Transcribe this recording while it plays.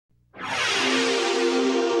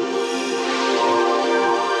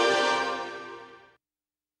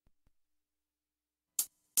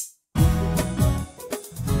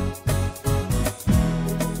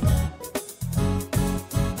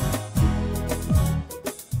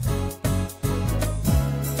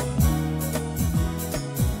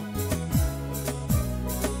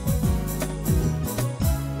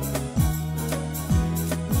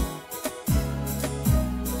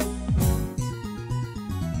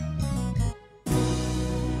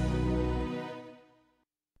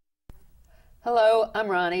Hello, I'm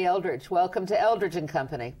Ronnie Eldridge. Welcome to Eldridge and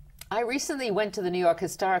Company. I recently went to the New York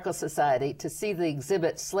Historical Society to see the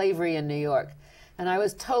exhibit Slavery in New York, and I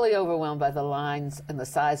was totally overwhelmed by the lines and the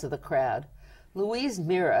size of the crowd. Louise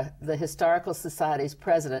Mirrer, the Historical Society's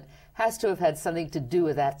president, has to have had something to do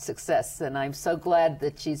with that success, and I'm so glad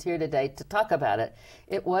that she's here today to talk about it.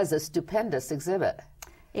 It was a stupendous exhibit.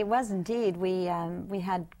 It was indeed. We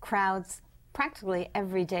had crowds practically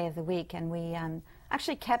every day of the week, and we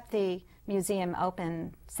actually kept the museum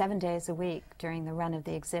open 7 days a week during the run of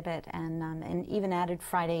the exhibit, and even added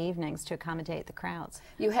Friday evenings to accommodate the crowds.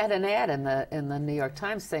 You had an ad in the New York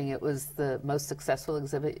Times saying it was the most successful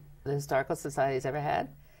exhibit the Historical Society's ever had.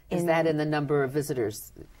 Is that in the number of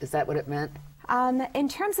visitors? Is that what it meant? In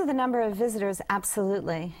terms of the number of visitors,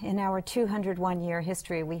 absolutely. In our 201-year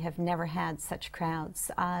history, we have never had such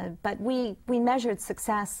crowds. But we measured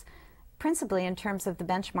success principally in terms of the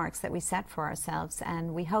benchmarks that we set for ourselves,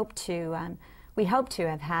 and we hope to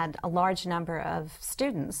have had a large number of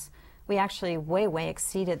students. We actually way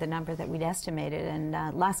exceeded the number that we'd estimated, and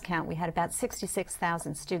last count we had about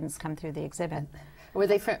 66,000 students come through the exhibit. Were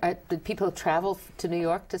they did people travel to New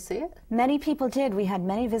York to see it? Many people did. We had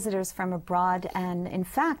many visitors from abroad, and in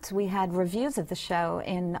fact we had reviews of the show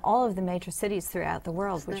in all of the major cities throughout the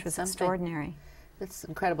world, which was extraordinary. That's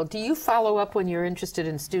incredible. Do you follow up when you're interested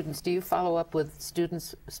in students? Do you follow up with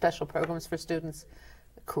students, special programs for students,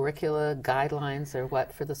 curricula, guidelines, or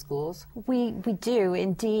what for the schools? We do,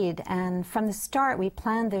 indeed. And from the start, we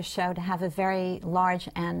planned this show to have a very large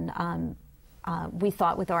and, we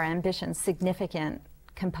thought with our ambitions, significant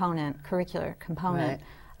component, curricular component.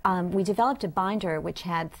 Right. We developed a binder which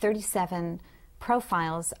had 37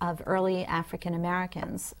 profiles of early African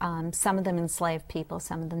Americans, some of them enslaved people,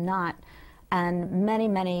 some of them not, and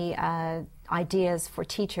many ideas for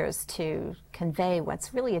teachers to convey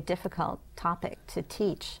what's really a difficult topic to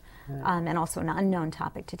teach, and also an unknown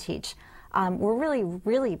topic to teach. We're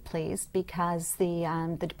really pleased because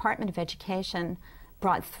the Department of Education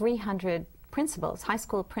brought 300 principals, high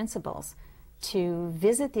school principals, to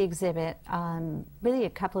visit the exhibit really a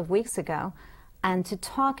couple of weeks ago, and to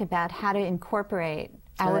talk about how to incorporate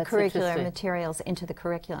our curricular materials into the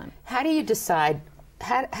curriculum. How do you decide?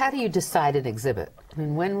 How do you decide an exhibit? I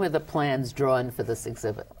mean, when were the plans drawn for this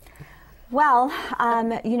exhibit? Well,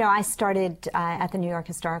 you know, I started at the New York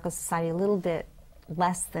Historical Society a little bit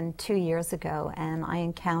less than 2 years ago, and I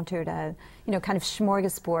encountered a, kind of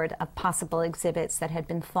smorgasbord of possible exhibits that had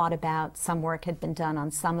been thought about. Some work had been done on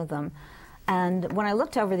some of them. And when I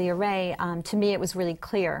looked over the array, to me it was really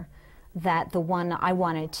clear that the one I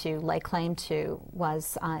wanted to lay claim to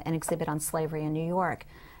was an exhibit on slavery in New York.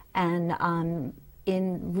 And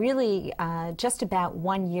in really just about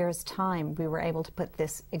 1 year's time, we were able to put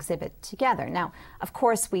this exhibit together. Now, of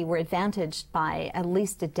course, we were advantaged by at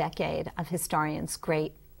least a decade of historians'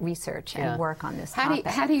 great research and work on this topic.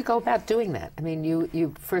 How do you go about doing that? I mean,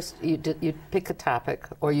 you pick a topic,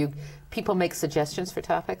 or people make suggestions for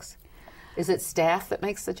topics? Is it staff that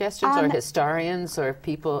makes suggestions, or historians, or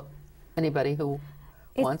people, anybody who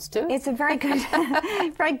wants to? It's a very good,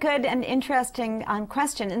 very good and interesting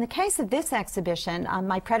question. In the case of this exhibition,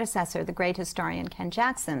 my predecessor, the great historian Ken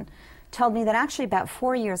Jackson, told me that actually about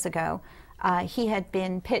 4 years ago, he had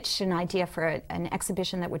been pitched an idea for an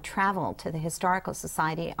exhibition that would travel to the Historical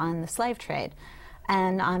Society on the slave trade.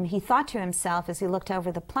 And he thought to himself as he looked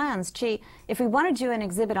over the plans, gee, if we want to do an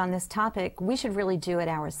exhibit on this topic, we should really do it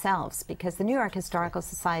ourselves, because the New York Historical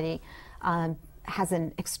Society has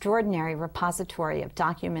an extraordinary repository of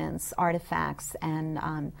documents, artifacts, and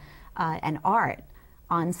art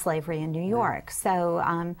on slavery in New York.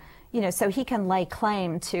 So, so he can lay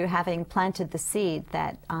claim to having planted the seed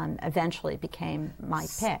that eventually became my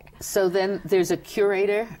pick. So then there's a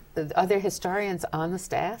curator. Are there historians on the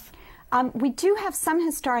staff? We do have some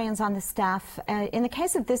historians on the staff. In the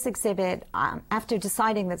case of this exhibit, after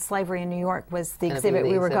deciding that slavery in New York was the exhibit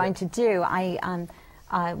we were going to do,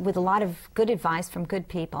 with a lot of good advice from good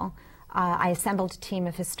people, I assembled a team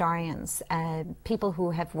of historians, people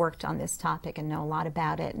who have worked on this topic and know a lot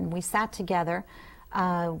about it. And we sat together.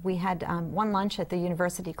 We had one lunch at the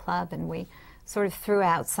University Club, and we sort of threw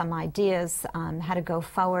out some ideas how to go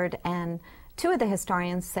forward. And two of the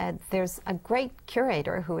historians said, there's a great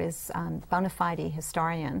curator who is a bona fide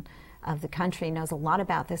historian of the country, knows a lot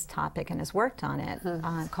about this topic and has worked on it,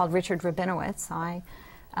 called Richard Rabinowitz. I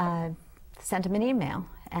sent him an email,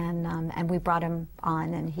 and we brought him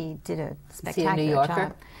on, and he did a spectacular job. Is he a New Yorker?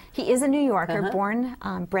 Job. He is a New Yorker, born,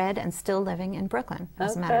 bred, and still living in Brooklyn,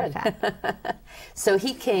 as a matter of fact. So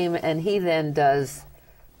he came, and he then does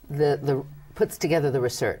puts together the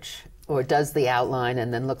research, or does the outline,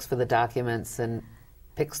 and then looks for the documents, and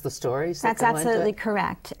picks the stories? That's absolutely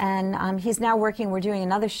correct. And he's now working, we're doing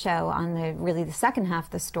another show on really the second half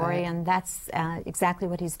of the story, and that's exactly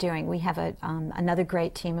what he's doing. We have another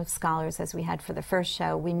great team of scholars, as we had for the first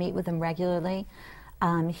show. We meet with them regularly.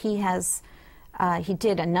 He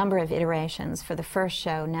did a number of iterations for the first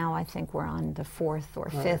show. Now I think we're on the fourth or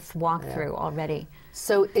fifth walkthrough already.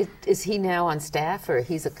 So is he now on staff, or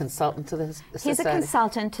he's a consultant to the society? He's a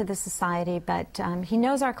consultant to the society, but he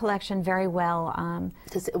knows our collection very well.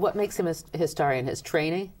 What makes him a historian? His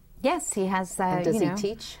training? Yes, he has. And does he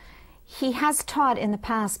teach? He has taught in the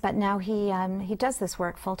past, but now he does this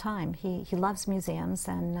work full time. He loves museums,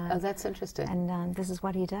 and oh, that's interesting. And this is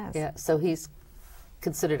what he does. Yeah, so he's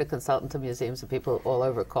considered a consultant to museums, and people all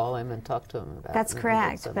over call him and talk to him about it. That's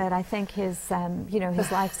correct, but I think his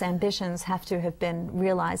his life's ambitions have to have been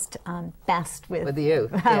realized best with you.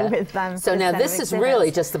 Yeah. So now this is really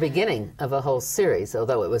just the beginning of a whole series,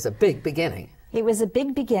 although it was a big beginning. It was a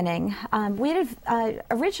big beginning.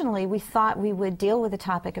 Originally we thought we would deal with the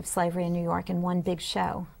topic of slavery in New York in one big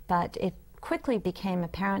show, but it quickly became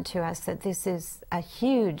apparent to us that this is a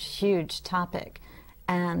huge, huge topic,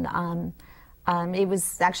 and it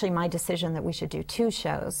was actually my decision that we should do two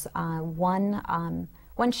shows.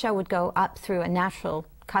 One show would go up through a natural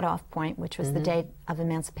cutoff point, which was the date of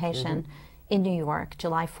emancipation in New York,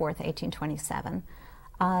 July 4th, 1827.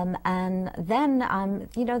 And then,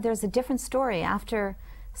 there's a different story. After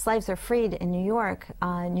slaves are freed in New York,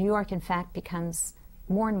 in fact, becomes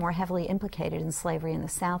more and more heavily implicated in slavery in the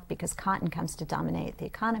South because cotton comes to dominate the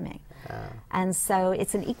economy. And so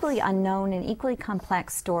it's an equally unknown and equally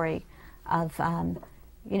complex story of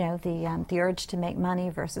the urge to make money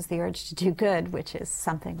versus the urge to do good, which is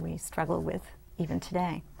something we struggle with even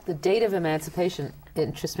today. The date of emancipation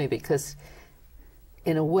interests me because,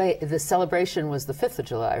 in a way, the celebration was the 5th of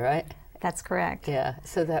July, right? That's correct. Yeah,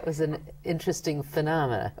 so that was an interesting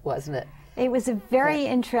phenomena, wasn't it? It was a very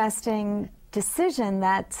interesting decision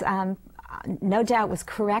that no doubt was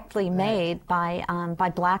correctly made by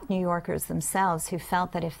Black New Yorkers themselves, who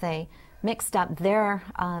felt that if they mixed up their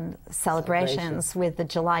celebrations with the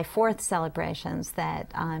July 4th celebrations,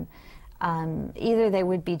 that either they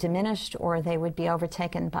would be diminished or they would be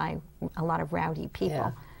overtaken by a lot of rowdy people.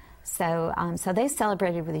 Yeah. So they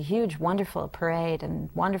celebrated with a huge, wonderful parade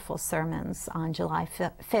and wonderful sermons on July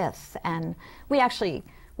 5th. And we actually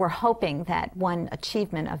were hoping that one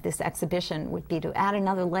achievement of this exhibition would be to add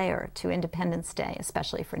another layer to Independence Day,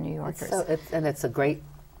 especially for New Yorkers. It's a great,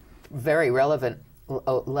 very relevant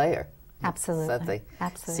layer. Absolutely.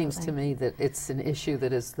 Absolutely. Seems to me that it's an issue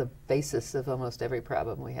that is the basis of almost every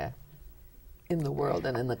problem we have in the world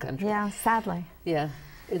and in the country. Yeah, sadly. Yeah,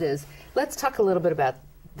 it is. Let's talk a little bit about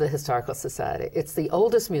the Historical Society. It's the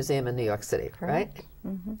oldest museum in New York City, correct,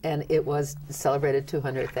 right? And it was celebrated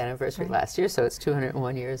 200th anniversary last year, so it's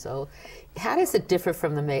 201 years old. How does it differ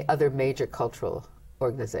from the other major cultural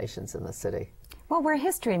organizations in the city? Well, we're a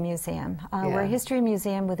history museum. We're a history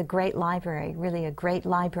museum with a great library, really a great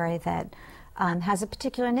library that has a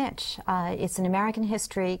particular niche. It's an American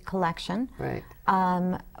history collection,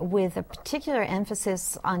 with a particular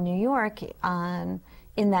emphasis on New York,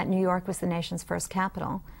 in that New York was the nation's first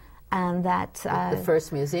capital, and that the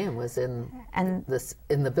first museum was in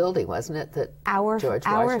the building, wasn't it? That our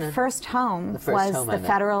first home was the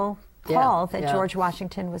Federal Hall that George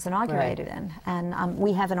Washington was inaugurated in, and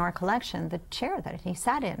we have in our collection the chair that he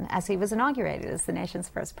sat in as he was inaugurated as the nation's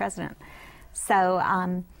first president.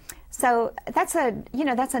 So, so that's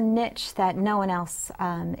a niche that no one else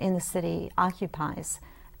in the city occupies,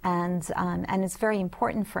 and it's very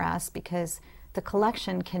important for us because the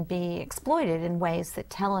collection can be exploited in ways that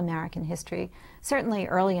tell American history, certainly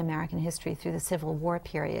early American history through the Civil War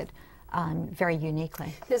period, very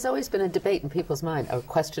uniquely. There's always been a debate in people's mind, or a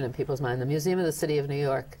question in people's mind, the Museum of the City of New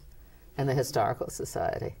York and the Historical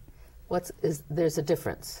Society. There's a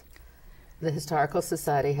difference. The Historical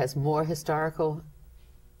Society has more historical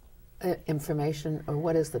information, or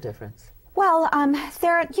what is the difference? Well,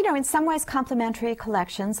 they're, in some ways complementary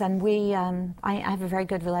collections, and I have a very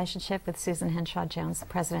good relationship with Susan Henshaw Jones, the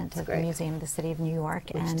president of the Museum of the City of New York.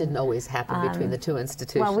 Which didn't always happen between the two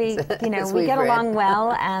institutions. Well, we get along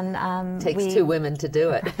well, and takes two women to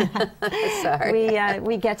do it. Sorry.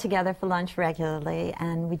 We get together for lunch regularly,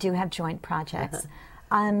 and we do have joint projects.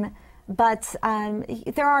 But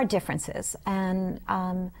there are differences, and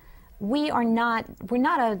we're not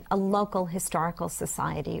a local historical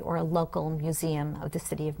society or a local museum of the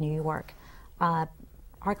City of New York.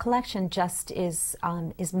 Our collection just is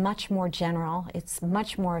much more general. It's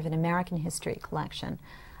much more of an American history collection,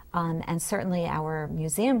 and certainly our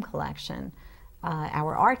museum collection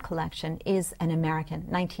our art collection is an American,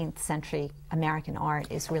 19th century American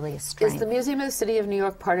art is really a strength. Is the Museum of the City of New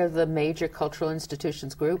York part of the major cultural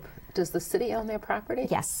institutions group? Does the city own their property?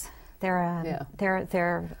 Yes.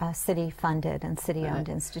 They're city-funded and city-owned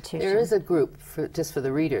institutions. There is a group, just for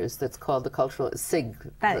the readers, that's called the Cultural SIG,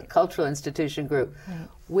 the Cultural Institution Group,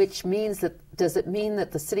 which means that, does it mean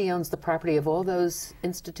that the city owns the property of all those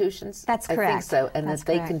institutions? That's correct. I think so, and that's that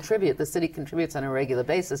they correct. contribute, the city contributes on a regular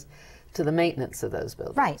basis to the maintenance of those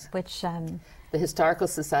buildings. Right, which... the Historical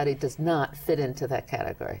Society does not fit into that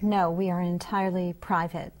category. No, we are an entirely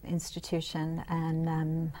private institution,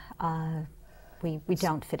 and we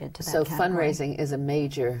don't fit into that category. Fundraising is a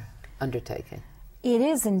major undertaking. It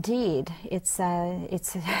is indeed. It's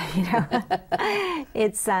you know,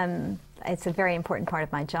 it's a very important part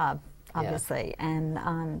of my job, obviously,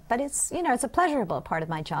 and but it's, you know, it's a pleasurable part of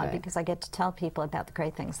my job because I get to tell people about the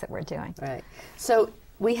great things that we're doing. Right. So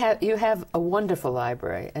you have a wonderful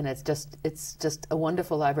library, and it's just a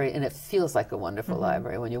wonderful library, and it feels like a wonderful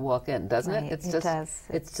library when you walk in, doesn't it? It does.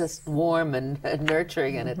 It's just warm and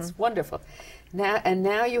nurturing, and it's wonderful.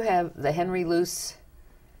 Now you have the Henry Luce.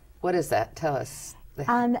 What is that? Tell us.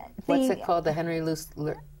 What's it called? The Henry Luce.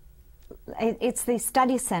 It's the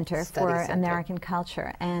Study Center for American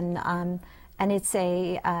Culture, and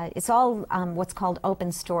it's all what's called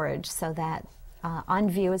open storage, so that on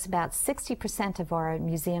view is about 60% of our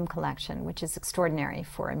museum collection, which is extraordinary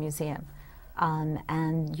for a museum.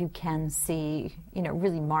 And you can see, you know,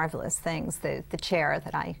 really marvelous things. The chair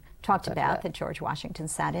that I talked about that George Washington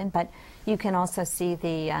sat in, but you can also see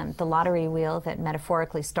the lottery wheel that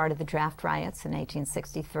metaphorically started the draft riots in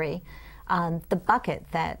 1863. The bucket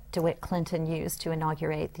that DeWitt Clinton used to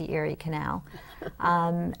inaugurate the Erie Canal.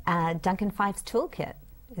 Duncan Fife's toolkit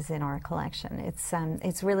is in our collection.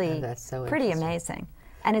 It's really pretty amazing,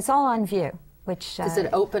 and it's all on view. Which is it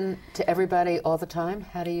open to everybody all the time?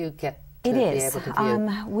 How do you get to be able to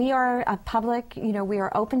view? We are a public. You know, we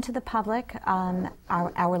are open to the public.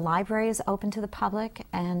 Our library is open to the public,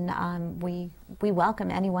 and we welcome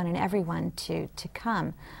anyone and everyone to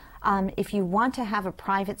come. If you want to have a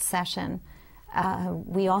private session,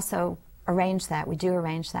 we also arrange that. We do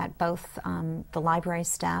arrange that. Both the library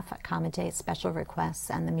staff accommodate special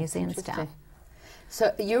requests, and the museum staff.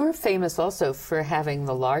 So you're famous also for having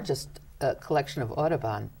the largest collection of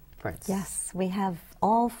Audubon prints. Yes, we have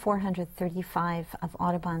all 435 of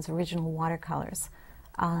Audubon's original watercolors.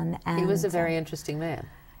 And he was a very interesting man.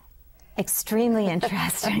 Extremely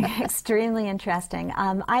interesting, extremely interesting.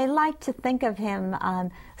 I like to think of him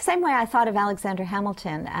same way I thought of Alexander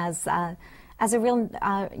Hamilton, as a real,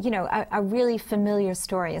 you know, a really familiar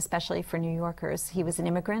story, especially for New Yorkers. He was an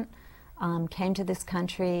immigrant, came to this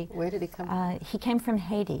country. Where did he come? He came from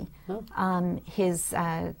Haiti. Oh. He was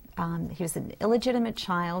an illegitimate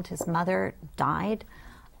child. His mother died.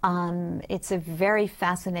 It's a very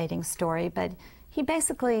fascinating story, but he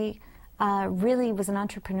basically really was an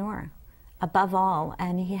entrepreneur, above all,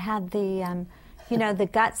 and he had the, you know, the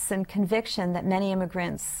guts and conviction that many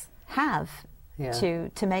immigrants have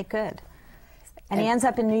to make good. And he ends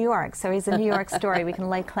up in New York, so he's a New York story. We can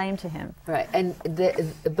lay claim to him. Right, and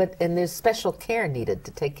there's special care needed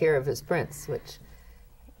to take care of his prints, which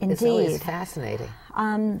is always fascinating.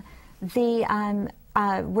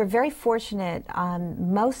 We're very fortunate.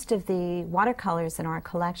 Most of the watercolors in our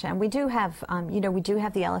collection, and we do have, you know, we do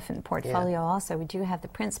have the elephant portfolio also. We do have the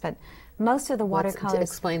prints, but most of the watercolors.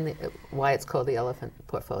 Explain why it's called the elephant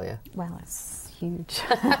portfolio. Well, it's huge.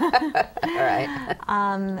 All right.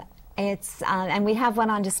 And we have one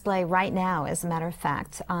on display right now, as a matter of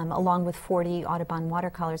fact, along with 40 Audubon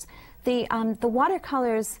watercolors. The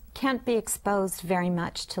watercolors can't be exposed very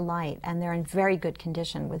much to light, and they're in very good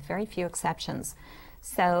condition with very few exceptions.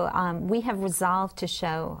 So we have resolved to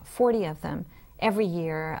show 40 of them every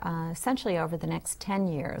year, essentially over the next 10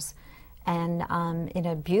 years. And in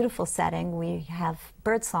a beautiful setting, we have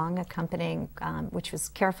birdsong accompanying, which was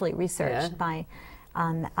carefully researched by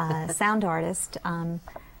a sound artist.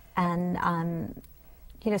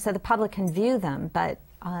 You know, so the public can view them, but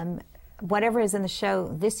whatever is in the show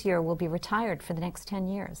this year will be retired for the next 10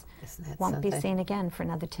 years. Won't be seen again for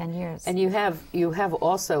another 10 years. And you have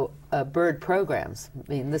also bird programs.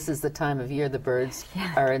 I mean, this is the time of year the birds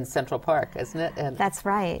are in Central Park, isn't it? And that's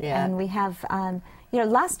right. Yeah. And we have, you know,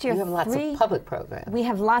 last year you have lots of public programs. We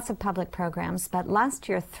have lots of public programs, but last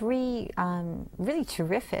year 3 really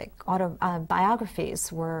terrific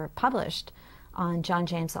biographies were published on John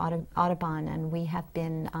James Audubon, and we have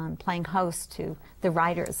been playing host to the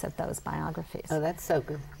writers of those biographies. Oh, that's so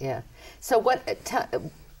good. Yeah. So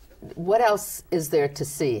what else is there to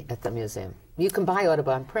see at the museum? You can buy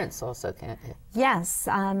Audubon prints also, can't you? Yes,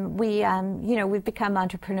 we've become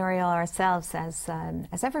entrepreneurial ourselves,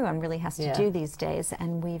 as everyone really has to do these days,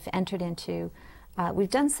 and we've entered into,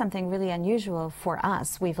 we've done something really unusual for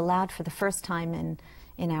us. We've allowed for the first time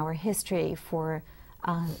in our history for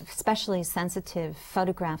especially sensitive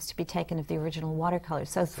photographs to be taken of the original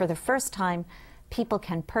watercolors. So for the first time, people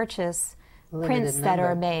can purchase prints that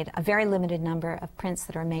are made, a very limited number of prints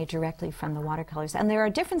that are made directly from the watercolors. And there are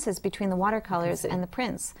differences between the watercolors and the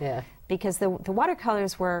prints. Yeah. Because the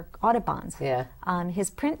watercolors were Audubon's. Yeah.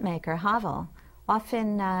 His printmaker, Havel,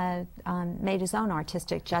 often made his own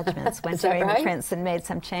artistic judgments when doing the prints and made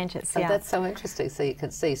some changes. Oh, that's so interesting, so you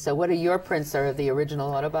can see. So what are your prints? Are the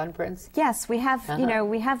original Audubon prints? Yes, we have,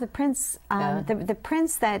 we have the prints, the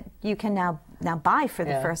prints that you can now buy for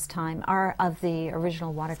the first time are of the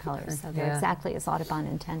original watercolors. So they're exactly as Audubon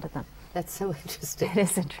intended them. That's so interesting. It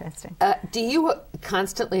is interesting. Do you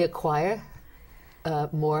constantly acquire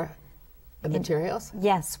more materials?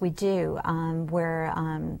 Yes, we do. I'm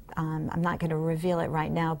not going to reveal it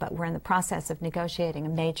right now, but we're in the process of negotiating a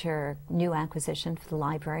major new acquisition for the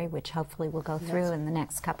library, which hopefully will go through in the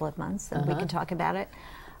next couple of months, and we can talk about it.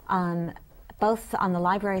 Both on the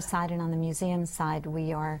library side and on the museum side,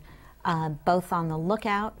 we are both on the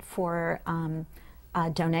lookout for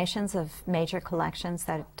donations of major collections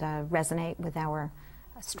that resonate with our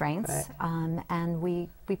strengths, and we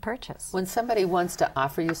purchase. When somebody wants to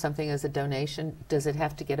offer you something as a donation, does it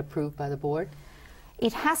have to get approved by the board?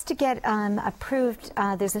 It has to get approved.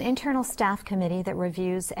 There's an internal staff committee that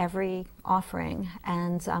reviews every offering,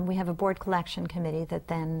 and we have a board collection committee that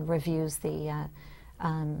then reviews the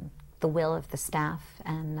will of the staff,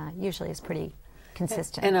 and usually is pretty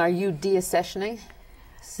consistent. And are you deaccessioning?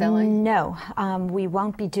 Selling? No, we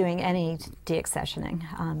won't be doing any deaccessioning,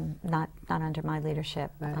 not under my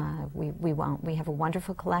leadership. Right. We won't. We have a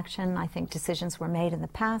wonderful collection. I think decisions were made in the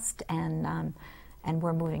past, and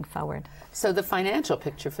we're moving forward. So the financial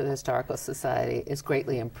picture for the Historical Society is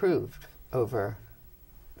greatly improved over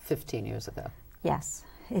 15 years ago. Yes,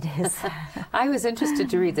 it is. I was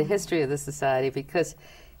interested to read the history of the Society because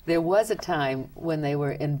there was a time when they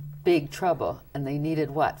were in big trouble and they needed,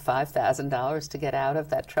 what, $5,000 to get out of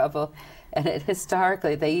that trouble? And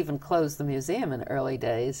historically, they even closed the museum in early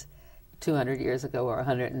days, 200 years ago or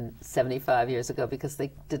 175 years ago, because they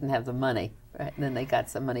didn't have the money, right? And then they got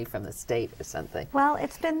some money from the state or something. Well,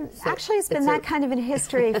 it's been that kind of in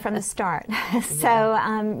history from the start. So,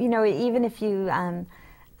 even if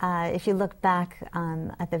you look back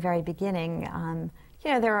at the very beginning,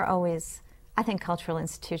 there are always, I think, cultural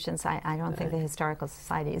institutions. I don't think the Historical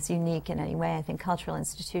Society is unique in any way. I think cultural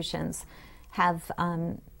institutions have,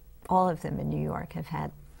 all of them in New York have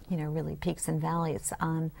had, really peaks and valleys.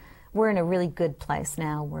 We're in a really good place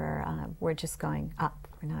now. We're just going up.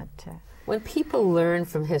 We're not. When people learn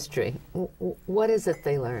from history, what is it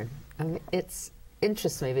they learn? I mean, it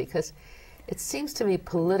interests me because it seems to me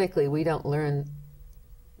politically we don't learn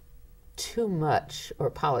too much, or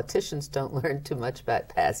politicians don't learn too much about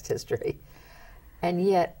past history. And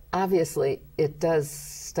yet, obviously,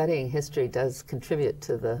 studying history does contribute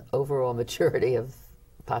to the overall maturity of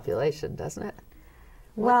the population, doesn't it?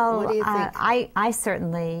 Well, what do you think? I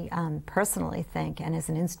certainly personally think, and as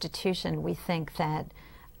an institution, we think that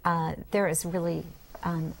there is really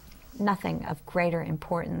nothing of greater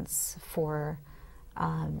importance for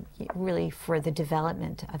the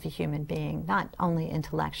development of a human being, not only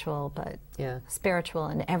intellectual, but spiritual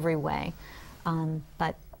in every way,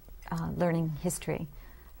 but learning history.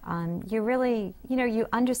 You really, you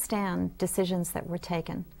understand decisions that were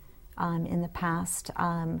taken in the past.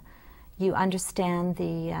 You understand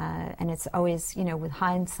and it's always, with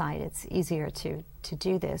hindsight, it's easier to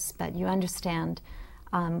do this, but you understand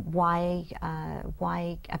why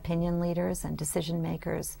opinion leaders and decision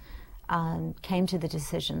makers came to the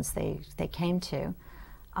decisions they came to.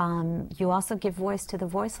 You also give voice to the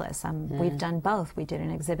voiceless. We've done both. We did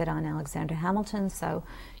an exhibit on Alexander Hamilton, so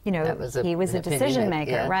he was a decision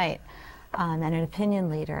maker, right, and an opinion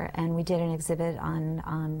leader. And we did an exhibit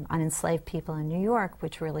on enslaved people in New York,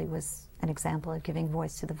 which really was an example of giving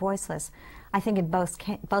voice to the voiceless. I think in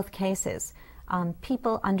both cases,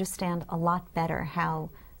 people understand a lot better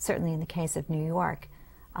how, certainly in the case of New York,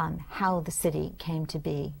 how the city came to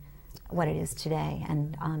be what it is today.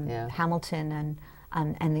 And Hamilton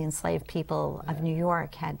and the enslaved people of New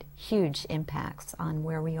York had huge impacts on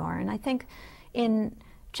where we are. And I think in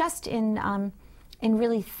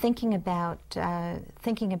really thinking about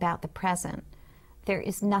the present, there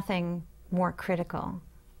is nothing more critical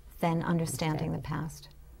than understanding the past.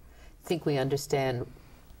 I think we understand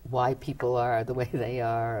why people are the way they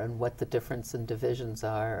are, and what the difference and divisions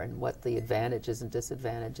are, and what the advantages and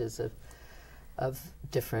disadvantages of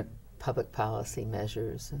different public policy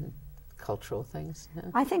measures and cultural things. Yeah.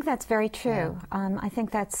 I think that's very true. I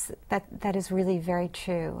think that is really very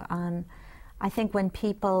true. I think when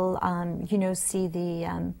people, you know, see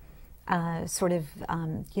the sort of,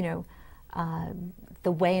 you know,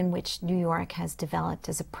 the way in which New York has developed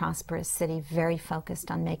as a prosperous city, very focused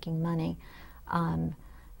on making money,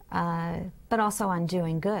 but also on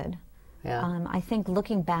doing good. Yeah. I think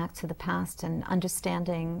looking back to the past and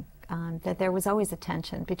understanding that there was always a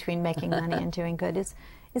tension between making money and doing good is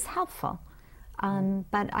helpful.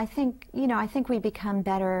 But I think, you know, I think we become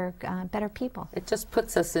better people. It just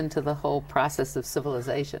puts us into the whole process of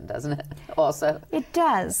civilization, doesn't it? Also, it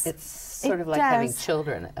does. It's sort of like having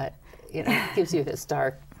children. You know, it gives you a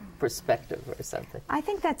historic perspective or something. I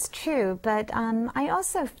think that's true, but I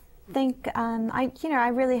also think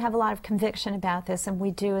I really have a lot of conviction about this, and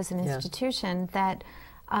we do as an institution, that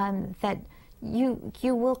that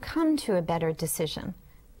you will come to a better decision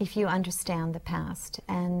if you understand the past,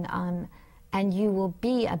 and you will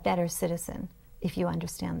be a better citizen if you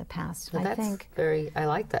understand the past. Well, I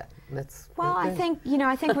like that. That's well. I think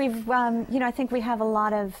I think we've I think we have a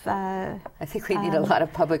lot of. I think we need a lot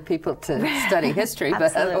of public people to study history,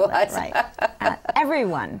 but absolutely, otherwise, right.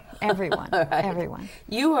 Everyone. Right. Everyone.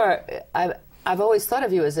 You are. I've always thought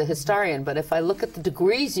of you as a historian, but if I look at the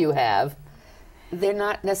degrees you have, they're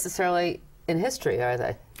not necessarily in history, are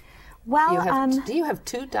they? Well, do you have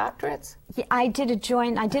 2 doctorates? Yeah, I did a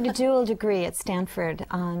dual degree at Stanford,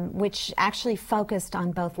 which actually focused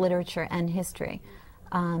on both literature and history.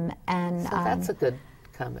 So that's a good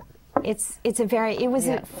comment. I'm a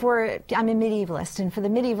medievalist, and for the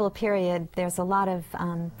medieval period, there's a lot of,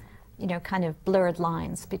 kind of blurred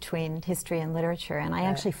lines between history and literature, and I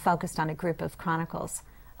actually focused on a group of chronicles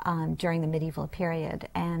during the medieval period,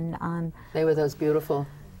 and they were those beautiful.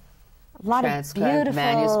 A lot of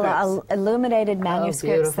beautiful illuminated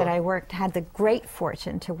manuscripts that I had the great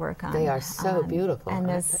fortune to work on. They are so beautiful. And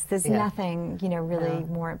there's nothing, really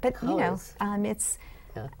more. But, Colors.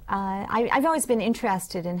 I've always been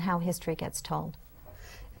interested in how history gets told.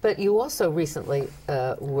 But you also recently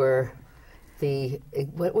were the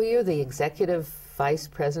executive vice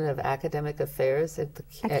president of academic affairs at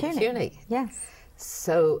CUNY. Yes.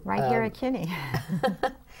 So right here at CUNY.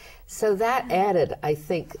 So that added, I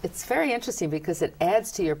think, it's very interesting because it adds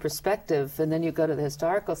to your perspective, and then you go to the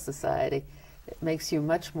Historical Society. It makes you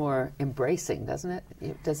much more embracing, doesn't it?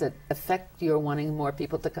 Does it affect your wanting more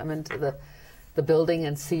people to come into the building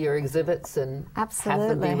and see your exhibits and have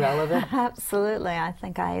them be relevant? Absolutely. I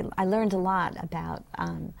think I learned a lot about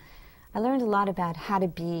how to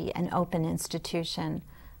be an open institution,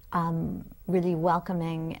 really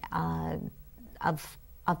welcoming of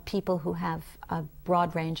people who have a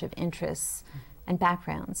broad range of interests and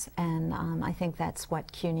backgrounds, and I think that's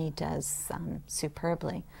what CUNY does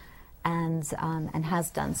superbly, and has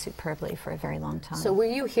done superbly for a very long time. So were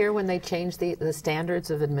you here when they changed the standards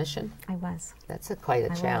of admission? I was. That's quite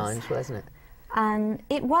a challenge, wasn't it?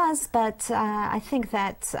 It was, but I think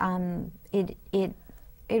that it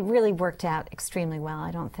really worked out extremely well.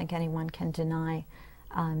 I don't think anyone can deny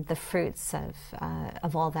the fruits of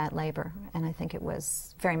all that labor, and I think it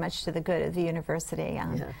was very much to the good of the university.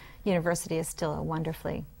 University is still a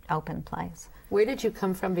wonderfully open place. Where did you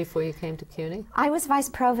come from before you came to CUNY? I was vice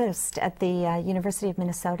provost at the University of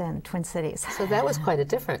Minnesota in Twin Cities. So that was quite a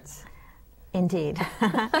difference. Indeed.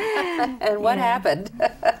 And what happened?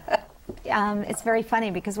 It's very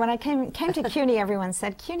funny because when I came to CUNY, everyone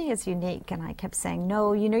said, CUNY is unique. And I kept saying,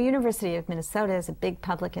 no, University of Minnesota is a big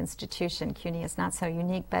public institution. CUNY is not so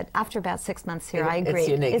unique. But after about 6 months here, I agree. It's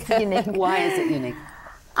unique. It's unique. Why is it unique?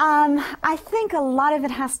 I think a lot of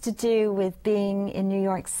it has to do with being in New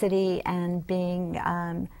York City and being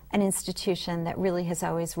an institution that really has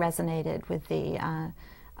always resonated with the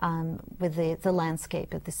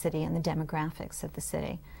landscape of the city and the demographics of the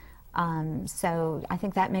city. So I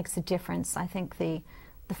think that makes a difference. I think the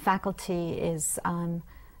faculty is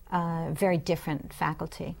very different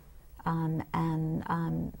faculty, and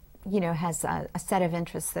has a set of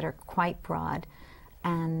interests that are quite broad,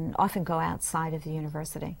 and often go outside of the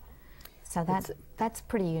university. So that's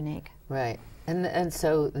pretty unique. Right, and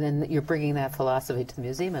so then you're bringing that philosophy to the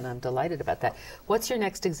museum, and I'm delighted about that. What's your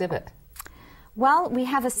next exhibit? Well, we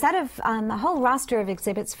have a whole roster of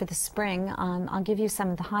exhibits for the spring. I'll give you some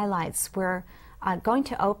of the highlights. We're going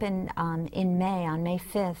to open in May, on May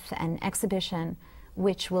 5th, an exhibition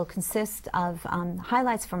which will consist of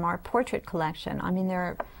highlights from our portrait collection. I mean,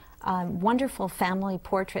 there are wonderful family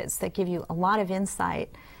portraits that give you a lot of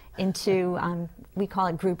insight into, we call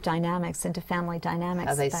it group dynamics, into family dynamics.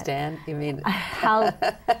 How they stand, you mean?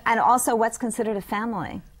 And also what's considered a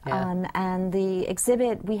family. Yeah. And the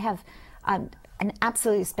exhibit, we have an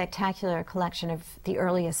absolutely spectacular collection of the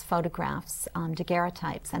earliest photographs,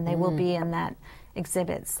 daguerreotypes, and they will be in that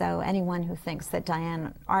exhibit. So anyone who thinks that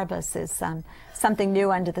Diane Arbus is something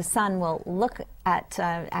new under the sun will look at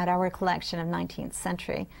our collection of 19th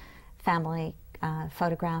century family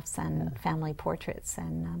photographs and family portraits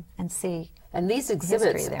and see. And these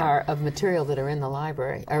exhibits are of material that are in the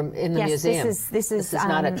library, or in the museum. This is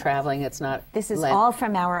not a traveling, it's not... This is all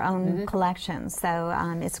from our own collection, so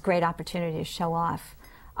it's a great opportunity to show off.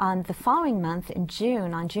 The following month, in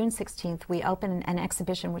June, on June 16th, we open an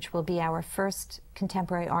exhibition which will be our first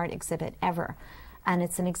contemporary art exhibit ever. And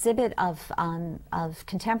it's an exhibit of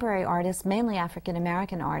contemporary artists, mainly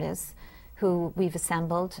African-American artists, who we've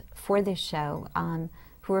assembled for this show,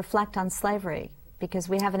 who reflect on slavery, because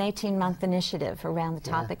we have an 18-month initiative around the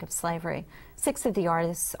topic of slavery. 6 of the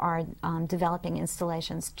artists are developing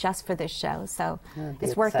installations just for this show, so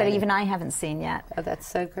it's work that even I haven't seen yet. Oh, that's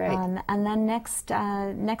so great. And then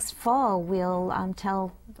next fall, we'll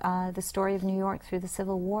tell the story of New York through the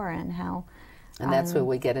Civil War and how... And that's where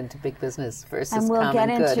we get into big business versus and we'll common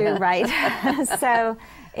get good. into, right. So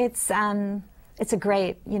it's a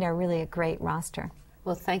great, really a great roster.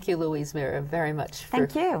 Well, thank you, Louise Mirrer, very much for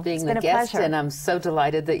being the guest. Pleasure. And I'm so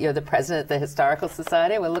delighted that you're the president of the Historical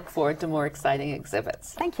Society. We'll look forward to more exciting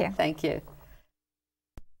exhibits. Thank you. Thank you.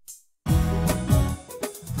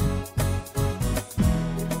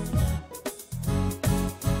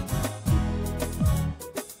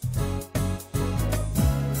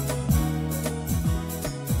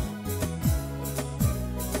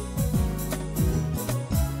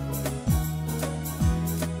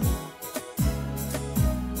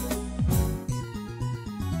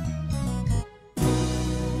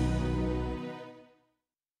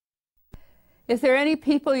 If there are any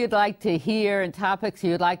people you'd like to hear and topics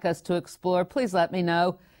you'd like us to explore, please let me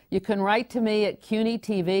know. You can write to me at CUNY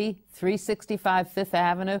TV, 365 Fifth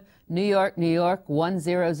Avenue, New York, New York,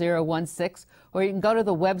 10016, or you can go to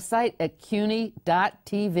the website at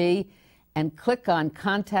cuny.tv and click on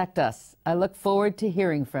Contact Us. I look forward to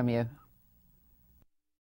hearing from you.